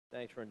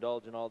Thanks for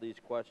indulging all these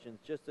questions.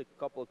 Just a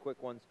couple of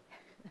quick ones.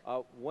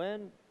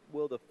 When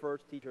will the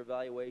first teacher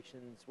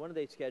evaluations, when are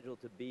they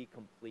scheduled to be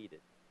completed?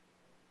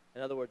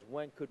 In other words,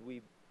 when could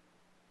we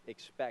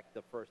expect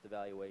the first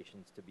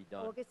evaluations to be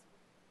done?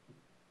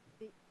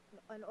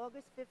 On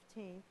August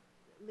 15th,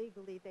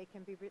 legally, they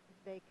can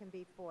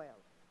be foiled.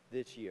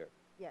 This year?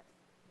 Yes.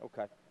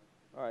 Okay.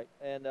 All right.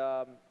 And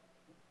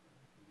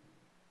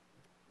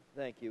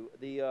thank you.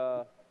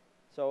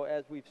 So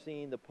as we've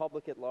seen, the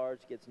public at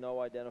large gets no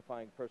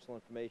identifying personal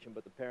information,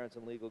 but the parents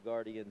and legal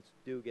guardians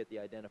do get the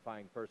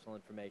identifying personal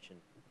information,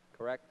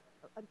 correct?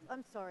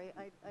 I'm sorry,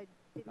 I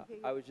didn't hear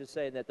you. I was just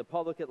saying that the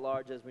public at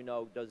large, as we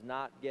know, does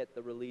not get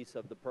the release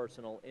of the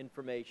personal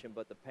information,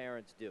 but the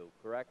parents do,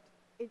 correct?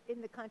 In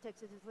the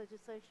context of this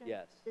legislation?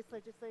 Yes. This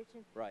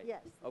legislation? Right.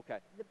 Yes. Okay.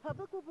 The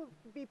public will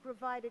be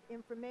provided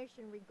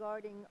information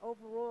regarding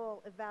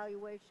overall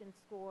evaluation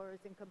scores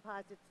and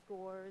composite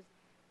scores,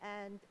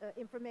 and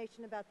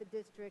information about the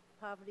district,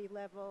 poverty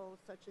level,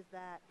 such as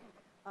that.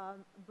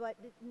 But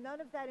none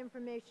of that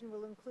information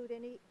will include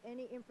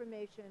any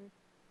information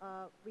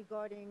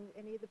regarding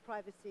any of the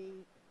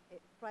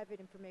private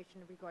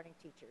information regarding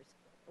teachers,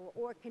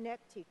 or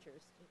connect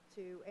teachers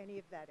to any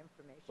of that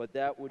information. But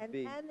that would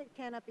be... And it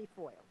cannot be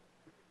foiled.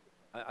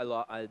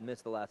 I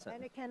missed the last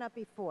sentence. And it cannot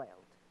be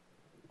foiled.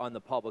 On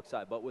the public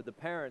side. But with the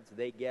parents,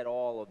 they get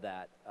all of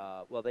that.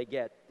 Well, they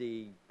get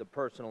the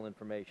personal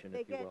information,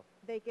 if you will.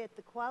 They get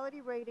the quality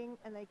rating,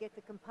 and they get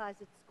the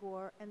composite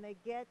score, and they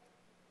get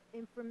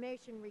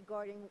information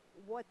regarding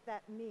what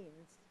that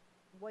means.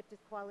 What does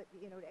quality,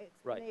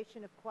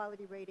 explanation of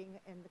quality rating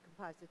and the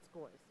composite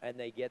scores. And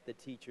they get the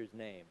teacher's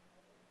name.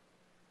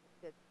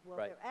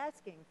 They're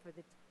asking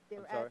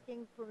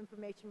for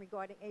information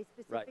regarding a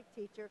specific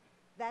teacher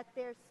that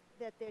their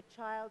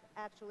child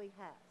actually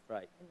has.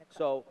 Right.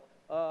 So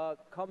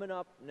coming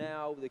up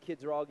now, the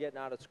kids are all getting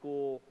out of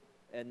school,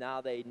 and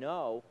now they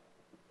know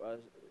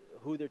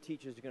who their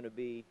teachers are going to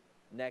be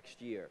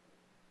next year.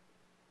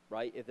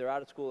 Right? If they're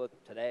out of school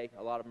today,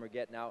 a lot of them are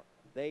getting out.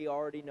 They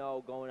already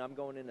know, I'm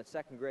going into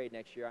second grade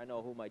next year, I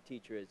know who my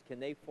teacher is. Can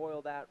they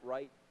foil that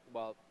right?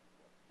 Well,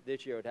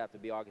 this year it would have to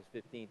be August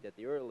 15th at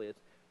the earliest.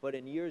 But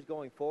in years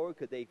going forward,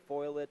 could they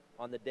foil it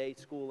on the day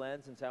school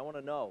ends and say, I want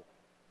to know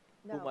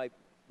No.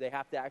 They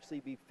have to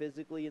actually be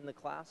physically in the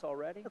class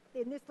already?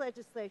 In this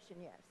legislation,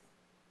 yes.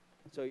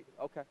 So,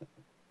 okay.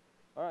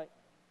 All right.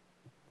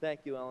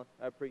 Thank you, Ellen.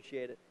 I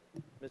appreciate it.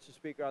 Mr.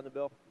 Speaker, on the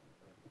bill?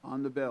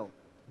 On the bill.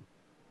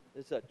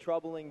 This is a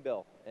troubling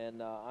bill,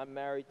 and I'm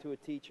married to a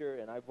teacher,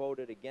 and I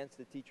voted against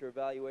the teacher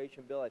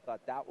evaluation bill. I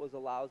thought that was a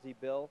lousy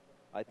bill.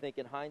 I think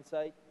in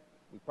hindsight,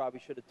 we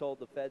probably should have told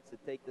the feds to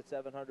take the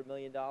 $700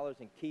 million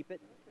and keep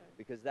it,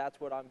 because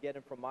that's what I'm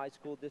getting from my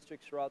school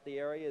districts throughout the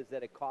area, is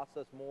that it costs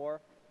us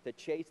more to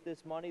chase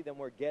this money than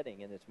we're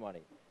getting in this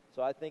money.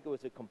 So I think it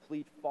was a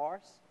complete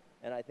farce,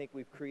 and I think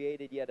we've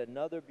created yet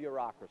another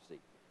bureaucracy.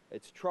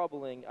 It's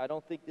troubling. I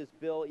don't think this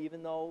bill,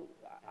 even though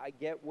I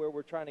get where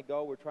we're trying to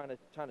go, we're trying to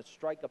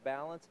strike a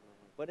balance,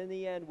 but in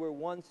the end, we're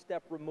one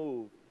step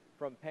removed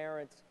from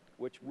parents,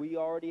 which we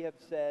already have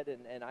said,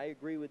 and I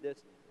agree with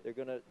this.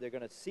 They're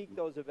gonna seek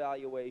those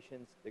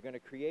evaluations. They're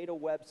gonna create a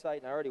website,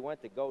 and I already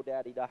went to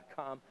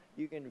GoDaddy.com.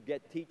 You can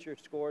get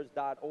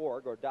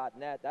teacherscores.org or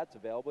 .net. That's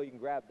available. You can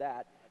grab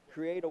that.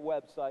 Create a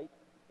website.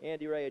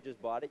 Andy Ray just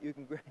bought it. You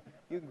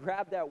can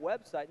grab that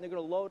website, and they're going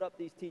to load up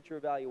these teacher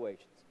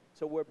evaluations.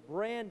 So we're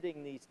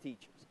branding these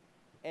teachers.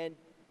 And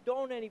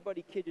don't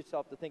anybody kid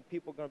yourself to think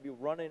people are going to be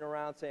running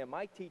around saying,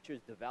 my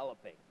teacher's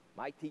developing,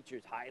 my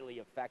teacher's highly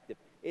effective.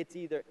 It's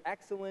either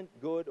excellent,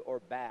 good, or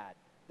bad.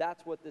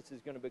 That's what this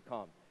is going to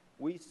become.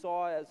 We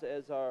saw,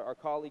 as our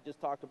colleague just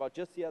talked about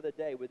just the other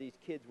day, where these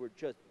kids were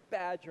just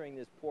badgering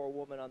this poor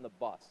woman on the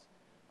bus.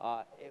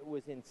 It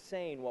was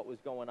insane what was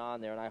going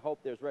on there, and I hope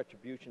there's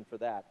retribution for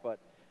that. But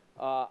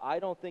I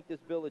don't think this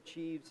bill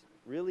achieves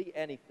really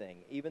anything.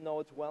 Even though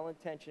it's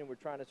well-intentioned, we're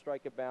trying to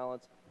strike a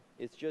balance.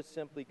 It's just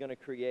simply going to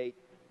create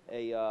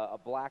a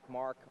black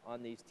mark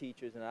on these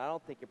teachers, and I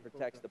don't think it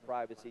protects the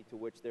privacy to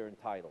which they're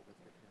entitled.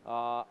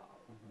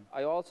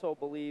 I also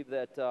believe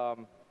that,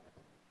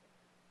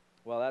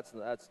 well,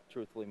 that's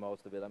truthfully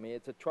most of it. I mean,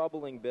 it's a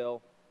troubling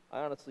bill. I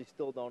honestly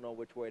still don't know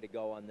which way to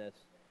go on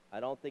this. I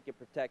don't think it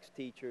protects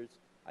teachers.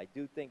 I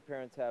do think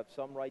parents have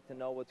some right to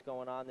know what's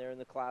going on there in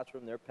the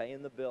classroom. They're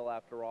paying the bill,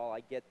 after all. I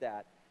get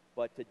that.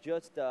 But to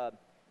just,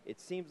 it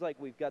seems like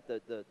we've got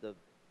the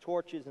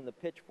torches and the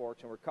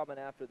pitchforks, and we're coming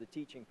after the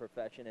teaching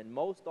profession, and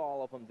most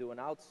all of them do an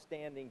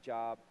outstanding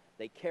job.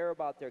 They care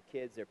about their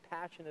kids. They're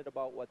passionate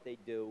about what they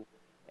do.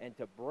 And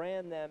to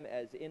brand them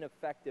as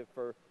ineffective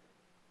for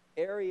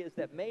areas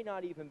that may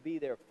not even be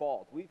their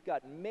fault. We've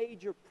got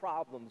major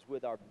problems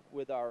with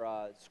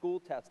our school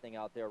testing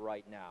out there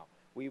right now.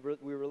 We're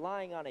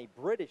relying on a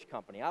British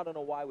company. I don't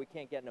know why we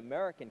can't get an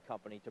American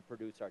company to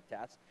produce our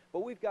tests,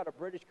 but we've got a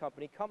British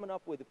company coming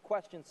up with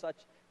questions such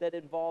that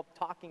involve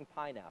talking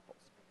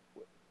pineapples.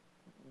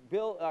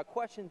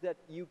 Questions that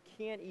you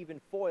can't even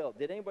foil.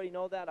 Did anybody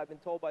know that? I've been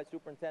told by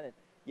superintendent,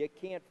 you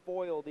can't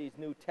foil these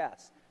new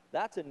tests.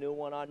 That's a new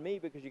one on me,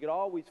 because you could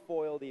always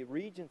foil the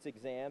Regents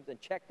exams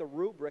and check the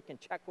rubric and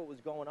check what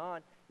was going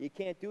on. You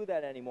can't do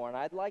that anymore, and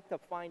I'd like to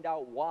find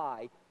out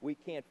why we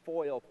can't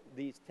foil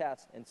these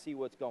tests and see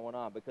what's going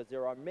on, because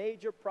there are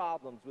major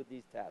problems with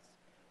these tests.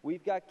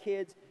 We've got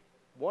kids,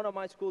 one of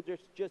my schools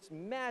just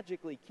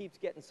magically keeps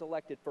getting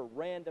selected for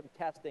random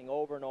testing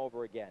over and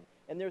over again,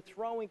 and they're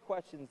throwing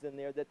questions in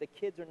there that the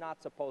kids are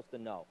not supposed to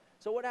know.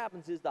 So what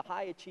happens is the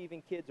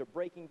high-achieving kids are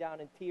breaking down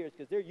in tears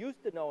because they're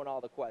used to knowing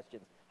all the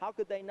questions. How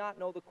could they not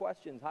know the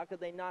questions? How could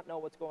they not know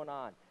what's going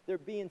on? They're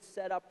being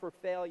set up for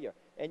failure,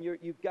 and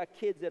you've got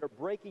kids that are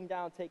breaking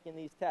down taking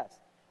these tests.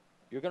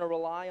 You're going to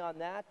rely on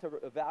that to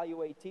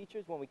evaluate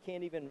teachers when we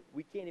can't even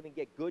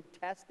get good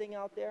testing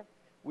out there?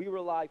 We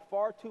rely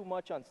far too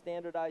much on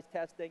standardized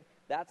testing.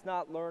 That's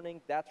not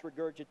learning, that's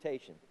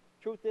regurgitation.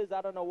 Truth is, I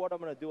don't know what I'm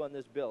going to do on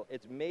this bill.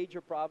 It's major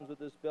problems with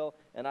this bill,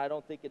 and I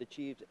don't think it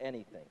achieves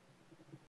anything.